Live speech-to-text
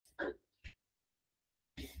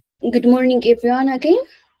Good morning, everyone, again.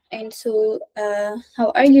 And so,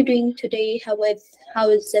 how are you doing today? How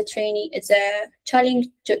is the training? Is the challenge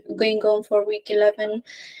going on for week 11?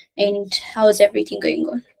 And how is everything going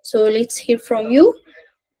on? So let's hear from you.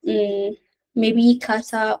 Maybe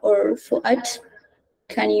Kasa or Fuad,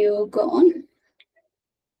 can you go on?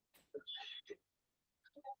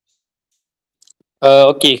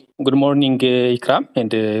 Okay, good morning, Ikram,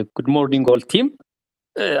 and good morning, all team.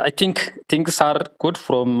 I think things are good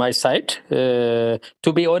from my side. To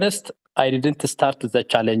be honest, I didn't start the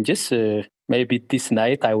challenges. Maybe this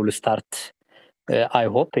night I will start, I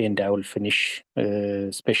hope, and I will finish,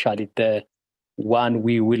 especially the one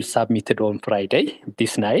we will submit it on Friday,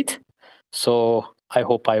 this night. So I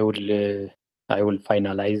hope I will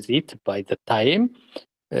finalize it by the time.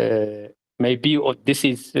 Maybe this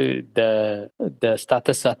is the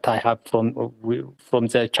status that I have from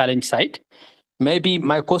the challenge side. Maybe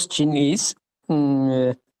my question is,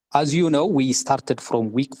 as you know, we started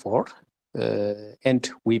from week 4, and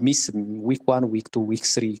we miss week 1, week 2, week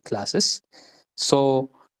 3 classes. So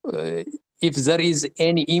if there is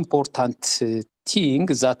any important thing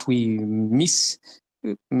that we miss,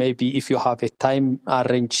 maybe if you have a time,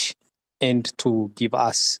 arrange and to give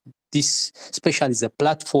us this, especially the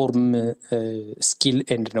platform skill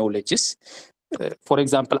and knowledges. For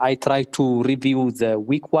example, I try to review the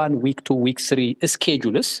week 1, week 2, week 3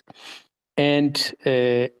 schedules, and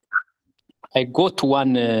I got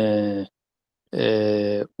one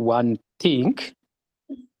thing.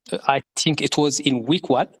 I think it was in week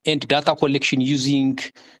 1, and data collection using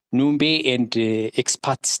Numbe and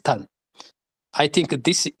Expatstan. I think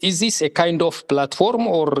this a kind of platform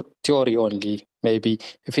or theory only? Maybe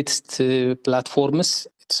if it's platforms,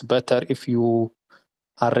 it's better if you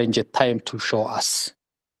arrange a time to show us.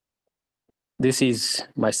 This is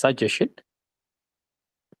my suggestion.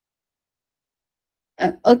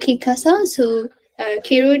 Okay, Kasa. So,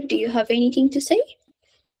 Kiro, do you have anything to say?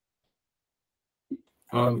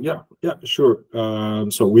 Yeah, sure.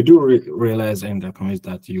 So we do realize in the comments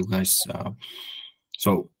that you guys,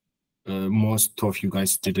 most of you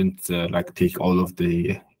guys didn't like take all of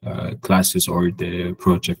the classes or the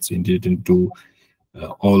projects and didn't do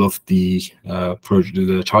all of the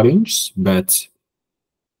the challenge, but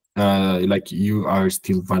like you are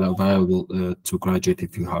still viable to graduate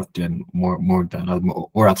if you have done more than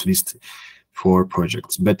or at least 4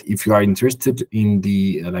 projects. But if you are interested in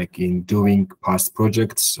the like in doing past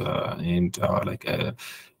projects and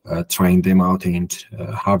trying them out and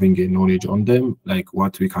having a knowledge on them, like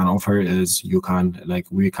what we can offer is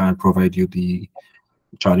we can provide you the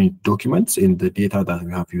challenge documents in the data that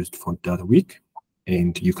we have used for that week,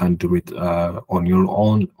 and you can do it on your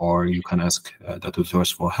own, or you can ask the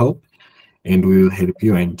tutors for help, and we will help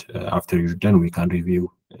you. And after you're done, we can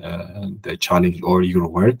review the challenge or your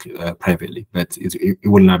work privately, but it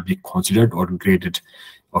will not be considered or graded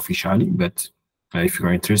officially. But if you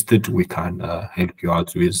are interested, we can help you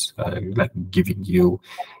out with like giving you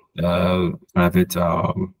private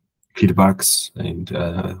feedbacks and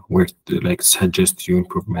where to like suggest you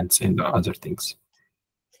improvements and other things.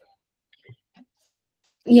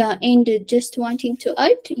 Yeah, and just wanting to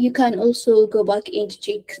add, you can also go back and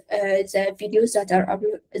check the videos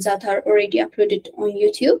that are already uploaded on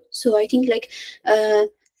YouTube. So I think like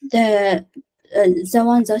the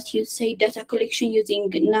ones that you say data collection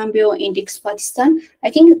using Nambio and Pakistan,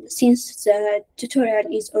 I think since the tutorial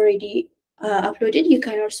is already uploaded, you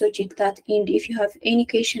can also check that. And if you have any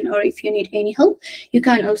question or if you need any help, you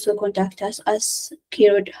can also contact us, as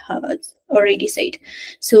Kirud has already said.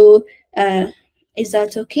 So is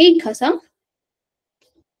that okay, Kasa?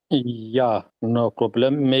 Yeah, no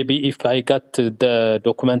problem. Maybe if I got the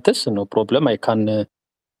documents, no problem. I can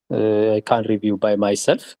review by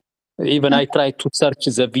myself. Even I try to search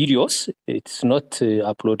the videos. It's not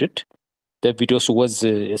uploaded. The videos was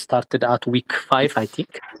started at week 5, I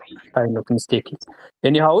think, if I'm not mistaken.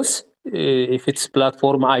 Anyhow, if it's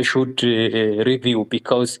platform, I should review,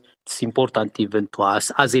 because it's important even to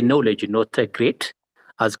us as a knowledge, not a grade,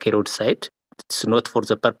 as Kerod said. It's not for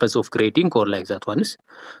the purpose of grading or like that ones.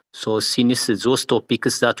 So since those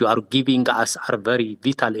topics that you are giving us are very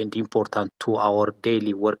vital and important to our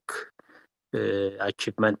daily work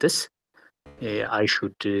achievements, I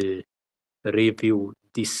should review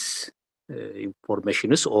this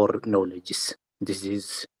informations or knowledges. This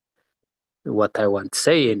is what I want to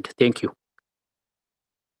say, and thank you.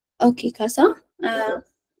 Okay, Kasa.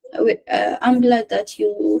 I'm glad that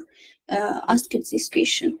you asked this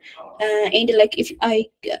question. And like if I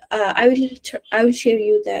will share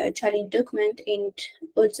you the challenge document and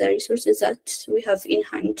all the resources that we have in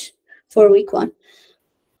hand for week 1.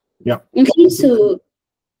 Yeah. Okay, so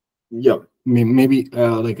Yeah, maybe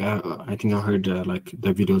I think I heard like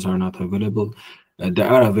the videos are not available. They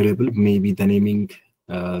are available. Maybe the naming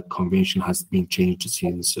convention has been changed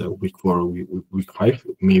since week 4 or week 5.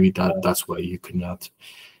 Maybe that's why you cannot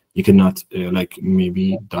like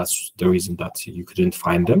maybe that's the reason that you couldn't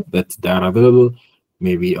find them, but they are available.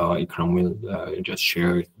 Maybe Ikram will just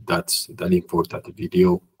share the link for that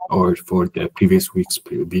video or for the previous week's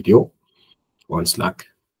video on Slack.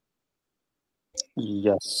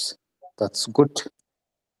 Yes, that's good.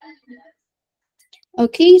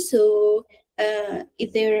 Okay, so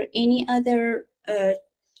is there any other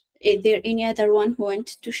one who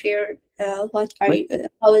wants to share how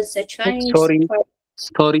is the challenge?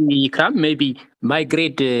 Sorry, Ikram. Maybe my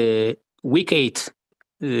grade week 8,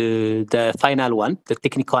 the final one, the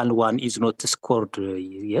technical one, is not scored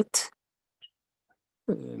yet.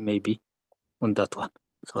 Maybe on that one.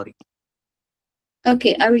 Sorry.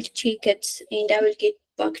 Okay, I will check it and I will get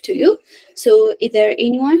back to you. So is there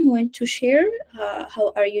anyone who wants to share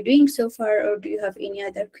how are you doing so far, or do you have any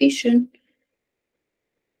other question?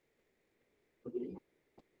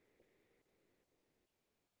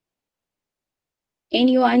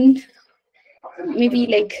 Anyone? Maybe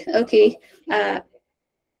like, okay,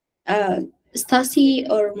 Stasi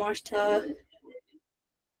or Marta.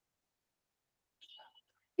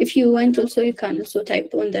 If you want also, you can also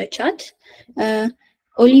type on the chat.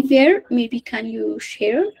 Olivier, maybe can you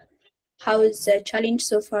share how is the challenge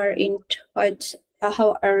so far and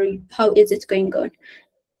how is it going on?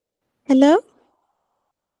 Hello?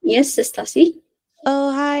 Yes, Stasi.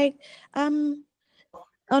 Oh, hi.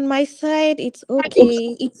 On my side, it's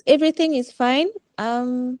okay. Everything is fine.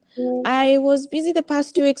 I was busy the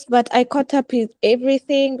past 2 weeks, but I caught up with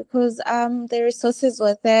everything because the resources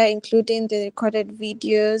were there, including the recorded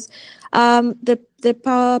videos, the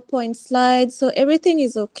PowerPoint slides. So everything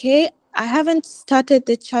is okay. I haven't started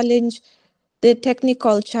the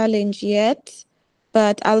technical challenge yet,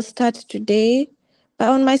 but I'll start today. But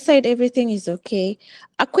on my side, everything is okay.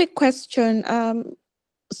 A quick question.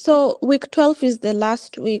 So week 12 is the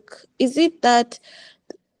last week. Is it that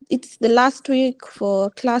it's the last week for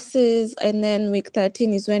classes and then week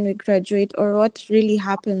 13 is when we graduate, or what really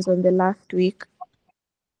happens on the last week?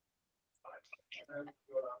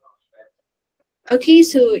 Okay,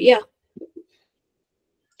 so yeah.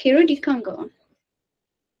 Kiro, you can go on.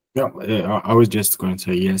 Yeah, I was just going to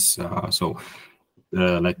say yes. So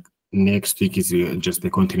like next week is just the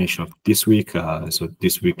continuation of this week. So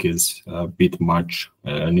this week is a bit much,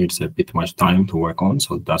 needs a bit much time to work on.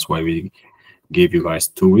 So that's why we gave you guys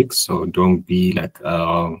 2 weeks. So don't be like,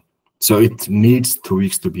 so it needs 2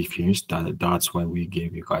 weeks to be finished. That's why we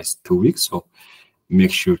gave you guys 2 weeks. So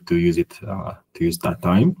make sure to use it, to use that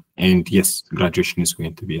time. And yes, graduation is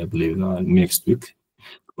going to be, I believe, next week,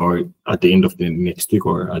 or at the end of the next week,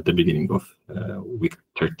 or at the beginning of week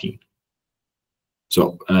 13.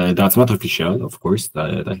 So that's not official, of course,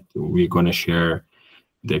 that we're going to share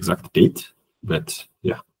the exact date, but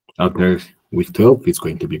yeah, after week 12, it's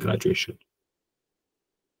going to be graduation.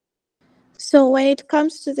 So when it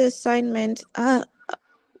comes to the assignment,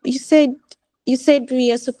 you said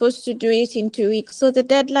we are supposed to do it in 2 weeks. So the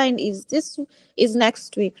deadline is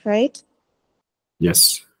next week, right?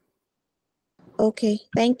 Yes. Okay,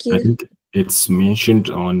 thank you. I think it's mentioned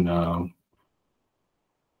on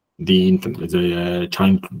the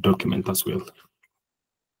challenge document as well.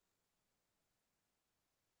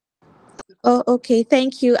 Oh, okay,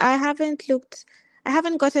 thank you. I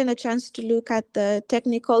haven't gotten a chance to look at the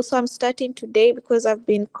technical, so I'm starting today because I've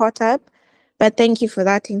been caught up. But thank you for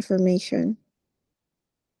that information.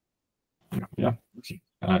 Yeah,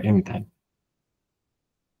 anytime.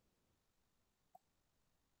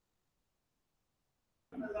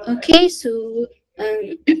 Okay, so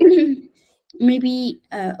maybe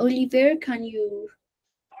Oliver, can you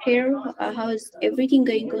share how is everything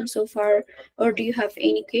going on so far, or do you have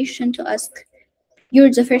any question to ask?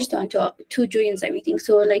 You're the first one to join the meeting,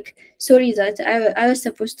 so like sorry that I was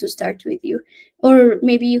supposed to start with you, or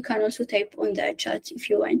maybe you can also type on the chat if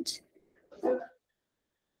you want.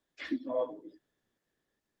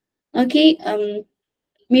 Okay,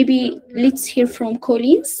 maybe let's hear from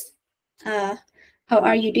Collins. How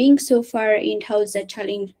are you doing so far, and how's the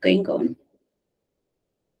challenge going on?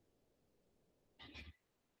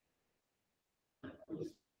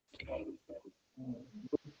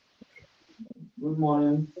 Good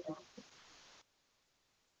morning.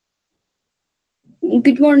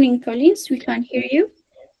 Good morning, Collins. We can hear you.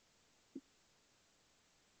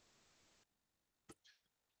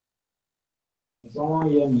 Someone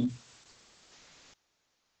hear me?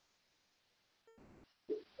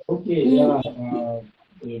 Okay, yeah.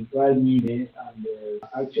 They tried me there, and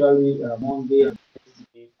actually Monday and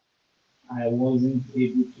Tuesday I wasn't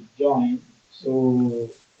able to join. So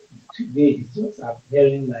today it's just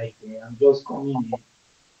appearing like I'm just coming in.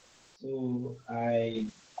 So I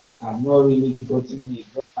have not really gotten a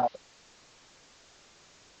grasp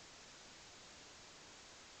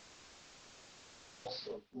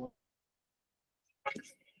of what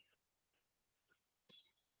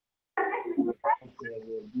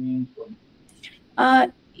we're doing from.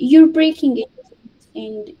 You're breaking it,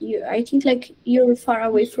 and I think like you're far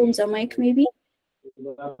away from the mic, maybe.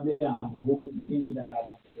 Probably I'm hoping that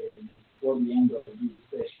before the end of this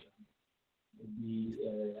session, maybe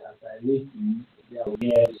as I listen, there will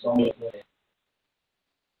be somewhere.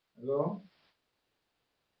 Hello?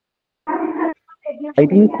 I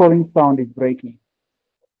think calling sound is breaking.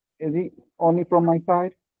 Is it only from my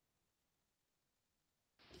side?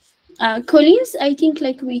 Collins, I think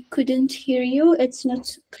like we couldn't hear you. It's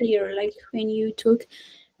not clear. Like when you talk,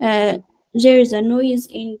 there's a noise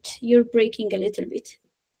and you're breaking a little bit.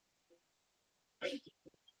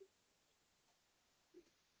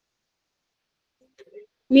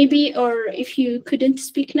 Maybe, or if you couldn't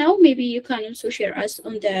speak now, maybe you can also share us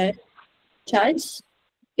on the chats.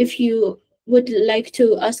 If you would like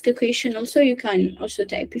to ask a question also, you can also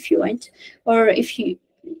type if you want. Or if you,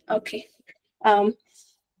 okay.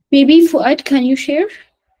 Maybe Fuad, can you share?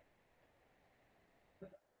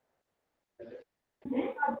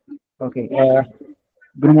 Okay.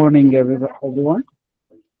 Good morning, everyone.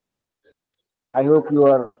 I hope you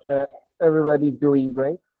are everybody doing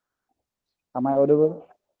great. Am I audible?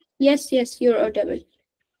 Yes, you're audible.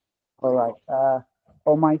 All right.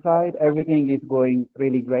 On my side, everything is going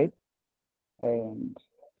really great, and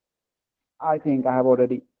I think I have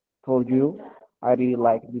already told you I really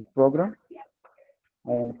like this program.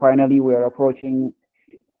 And finally, we are approaching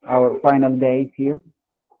our final days here.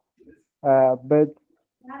 But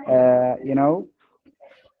you know,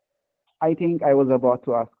 I think I was about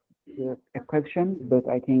to ask a question, but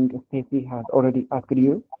I think Stacy has already asked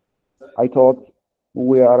you. I thought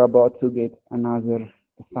we are about to get another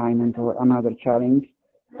assignment or another challenge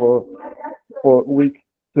for week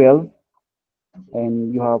 12,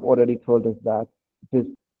 and you have already told us that this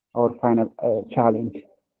is our final challenge.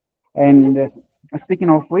 And speaking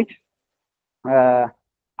of which, uh,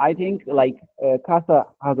 I think like Kasa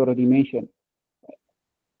has already mentioned,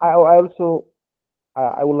 I also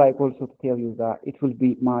I would like also to tell you that it will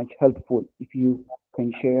be much helpful if you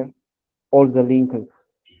can share all the links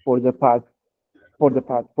for the past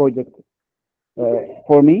project.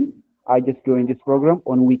 For me, I just joined this program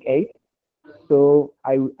on week 8, so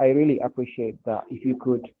I really appreciate that if you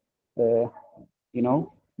could, uh, you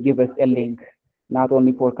know, give us a link, not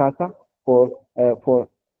only for Casa, for uh, for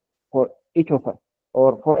for each of us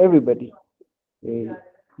or for everybody,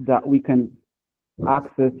 that we can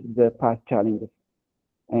access the past challenges,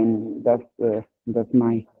 and that's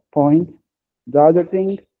my point. The other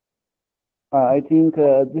thing, I think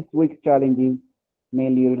this week's challenge is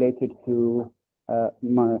mainly related to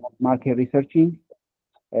market researching,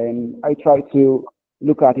 and I try to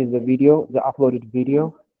look at the video, the uploaded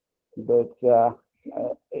video, but the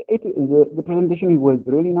presentation was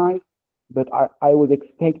really nice, but I was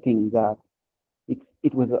expecting that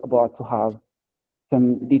it was about to have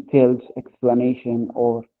some detailed explanation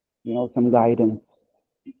or some guidance,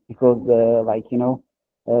 because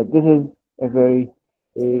this is a very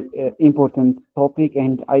important topic,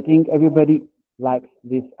 and I think everybody likes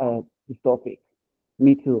this topic.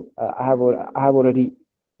 Me too. I have already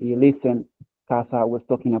listened. Casa was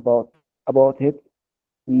talking about it.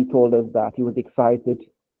 He told us that he was excited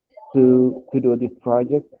to do this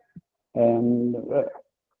project. And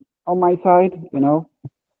on my side,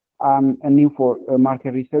 I'm new for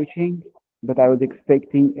market researching, but I was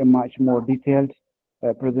expecting a much more detailed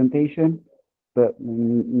presentation. But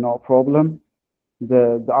no problem.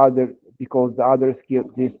 The other, because the other skill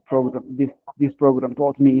this program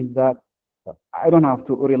taught me is that I don't have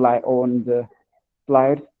to rely on the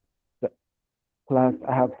slides. Plus,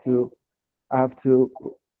 I have to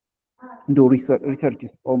do researches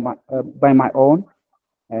on by my own,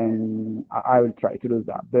 and I will try to do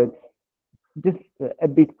that. But just a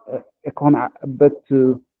bit but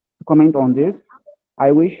to comment on this,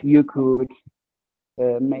 I wish you could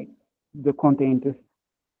make the content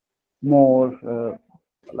more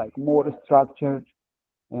more structured,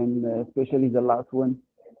 and especially the last one.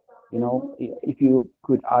 If you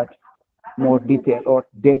could add more detail or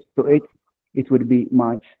depth to it, it would be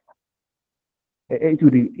much. It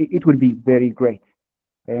would be very great,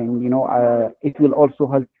 and it will also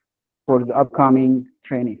help for the upcoming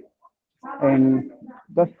training. And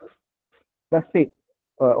that's it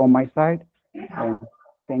on my side. And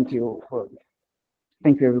thank you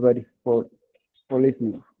everybody for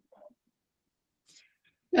listening.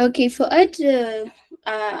 Okay, Fuad,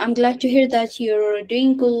 I'm glad to hear that you're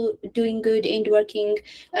doing good and working,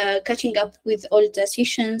 catching up with all the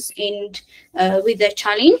sessions and with the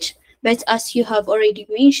challenge. But as you have already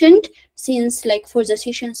mentioned, since like for the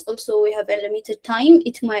sessions also we have a limited time,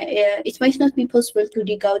 it might not be possible to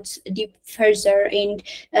dig out deep further and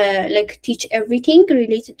like teach everything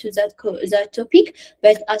related to that topic.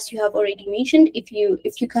 But as you have already mentioned, if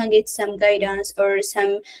you can get some guidance or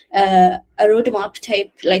some a roadmap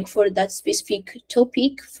type like for that specific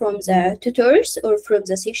topic from the tutors or from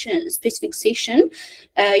the specific session,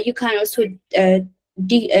 you can also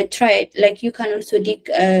try it, like you can also dig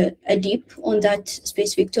a deep on that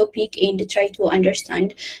specific topic and try to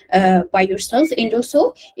understand by yourself. And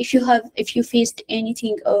also if you faced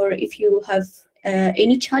anything or if you have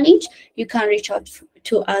any challenge, you can reach out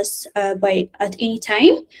to us by at any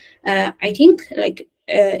time. I think like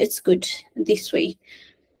it's good this way.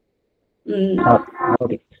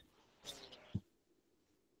 Okay.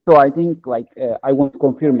 So I think like I want to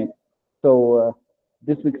confirm it. So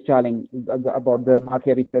this week's challenge is about the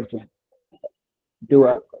market research.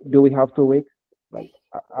 Do we have 2 weeks? Like,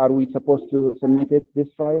 are we supposed to submit it this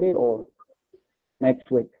Friday or next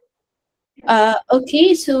week?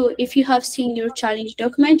 Okay, so if you have seen your challenge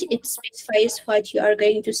document, it specifies what you are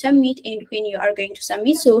going to submit and when you are going to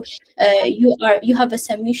submit. So you have a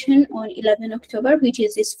submission on 11 October, which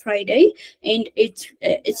is this Friday, and it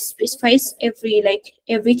specifies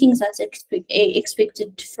everything that's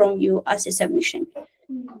expected from you as a submission.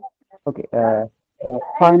 Okay.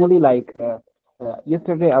 Finally, like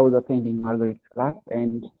yesterday, I was attending Margaret's class,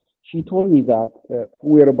 and she told me that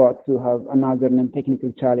we're about to have another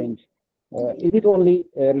non-technical challenge. Is it only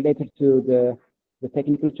related to the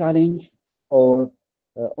technical challenge, or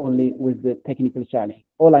only with the technical challenge?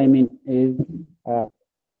 All I mean is,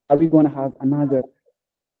 are we going to have another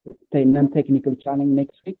non-technical challenge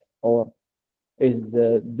next week, or is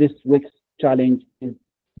this week's challenge is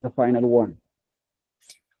the final one?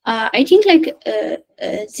 I think like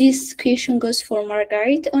this question goes for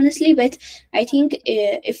Margaret, honestly, but I think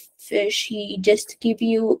if she just give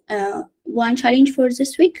you one challenge for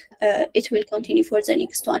this week, it will continue for the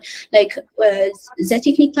next one. Like the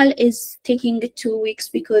technical is taking 2 weeks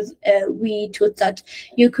because we thought that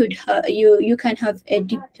you can have a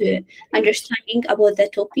deep understanding about the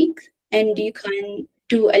topic and you can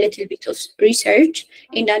do a little bit of research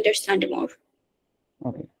and understand more.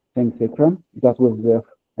 Okay, thanks, Ikram. That was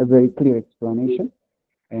a very clear explanation.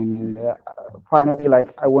 And finally, like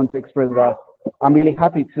I want to express that I'm really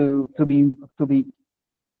happy to be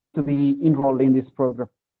enrolled in this program.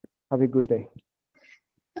 Have a good day.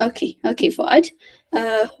 Okay, Fuad.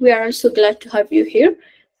 We are also glad to have you here.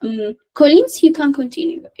 Collins, you can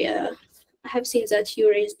continue. I have seen that you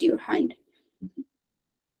raised your hand.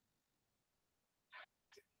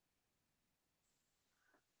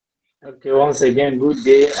 Okay, once again, good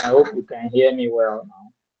day. I hope you can hear me well now.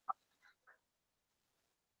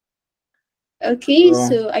 Okay,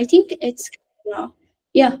 so I think it's now.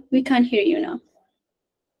 Yeah, we can hear you now.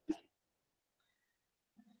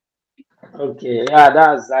 Okay, yeah,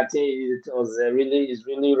 I think it's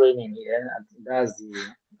really raining here. I think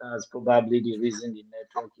that's probably the reason the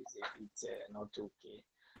network is a bit not okay.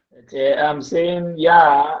 But I'm saying,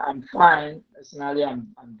 yeah, I'm fine. Personally,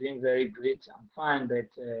 I'm doing very great. I'm fine, but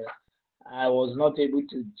I was not able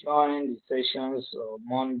to join the sessions on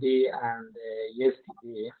Monday and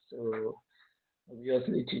yesterday. So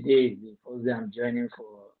obviously today is the first day I'm joining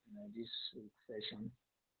for this week's session.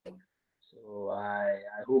 So I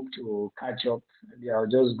hope to catch up. Maybe I'll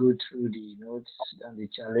just go through the notes and the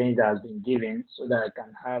challenge that has been given so that I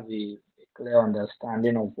can have a clear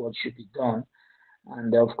understanding of what should be done.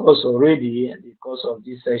 And of course, already in the course of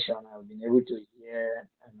this session, I've been able to hear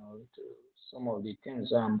to some of the things.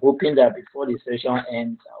 So I'm hoping that before the session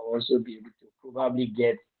ends, I'll also be able to probably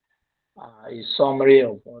get a summary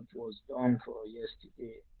of what was done for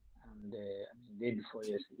yesterday and the day before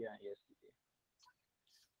yesterday and yesterday.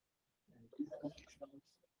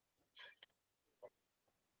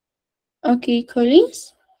 Okay,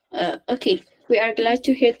 Collins. Okay, we are glad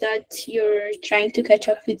to hear that you're trying to catch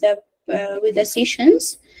up with the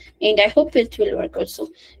sessions, and I hope it will work also.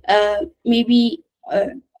 Maybe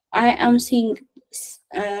I am seeing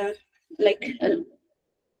like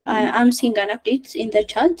I'm seeing an update in the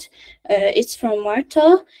chat. It's from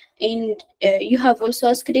Marta, and you have also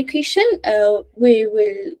asked a question. We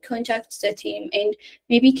will contact the team, and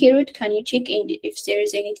maybe Kirut, can you check in if there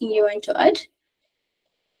is anything you want to add?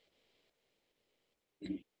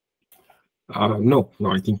 No,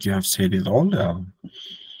 I think you have said it all.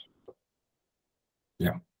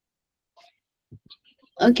 Yeah.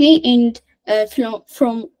 Okay, and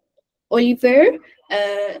from Oliver,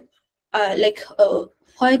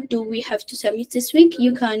 what do we have to submit this week?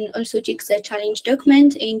 You can also check the challenge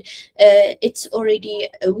document, and it's already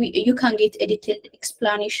you can get a detailed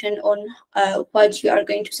explanation on what you are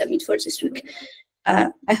going to submit for this week.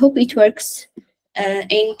 I hope it works.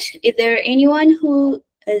 And is there anyone who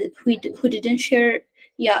didn't share?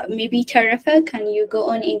 Yeah, maybe Tarafa, can you go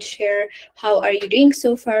on and share how are you doing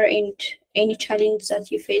so far and any challenge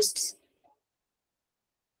that you faced?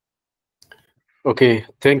 Okay,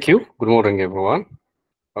 thank you. Good morning, everyone.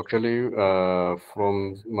 Actually,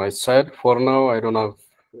 from my side, for now, I don't have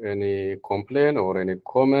any complaint or any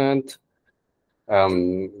comment.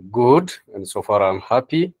 I'm good, and so far I'm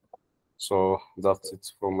happy. So that's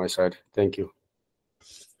it from my side. Thank you.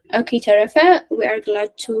 Okay, Tarafa, we are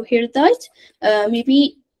glad to hear that.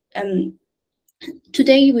 Maybe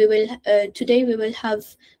today we will have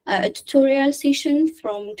a tutorial session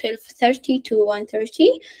from 12:30 to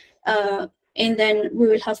 1:30. And then we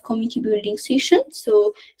will have community building session.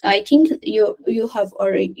 So I think you have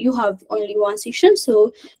only one session.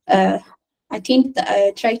 So I think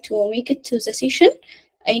try to make it to the session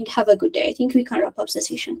and have a good day. I think we can wrap up the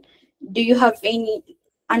session. Do you have any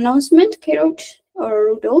announcement, Kerot or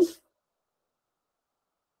Rudolph?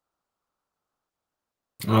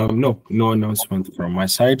 No announcement from my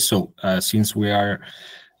side. So since we are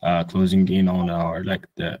closing in on our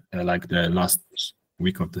the last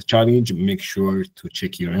week of the challenge, make sure to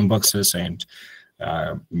check your inboxes and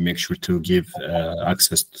make sure to give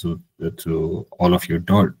access to all of your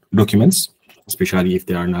documents, especially if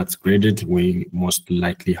they are not graded. We most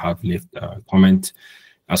likely have left a comment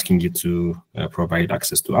asking you to provide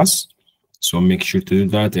access to us. So make sure to do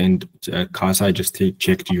that. And Casa, I just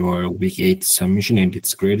checked your week 8 submission and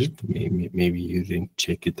it's graded. Maybe you didn't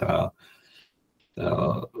check it,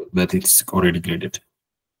 but it's already graded.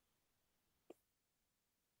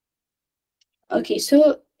 Okay,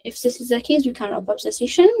 so if this is the case, we can wrap up the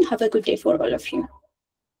session. Have a good day for all of you.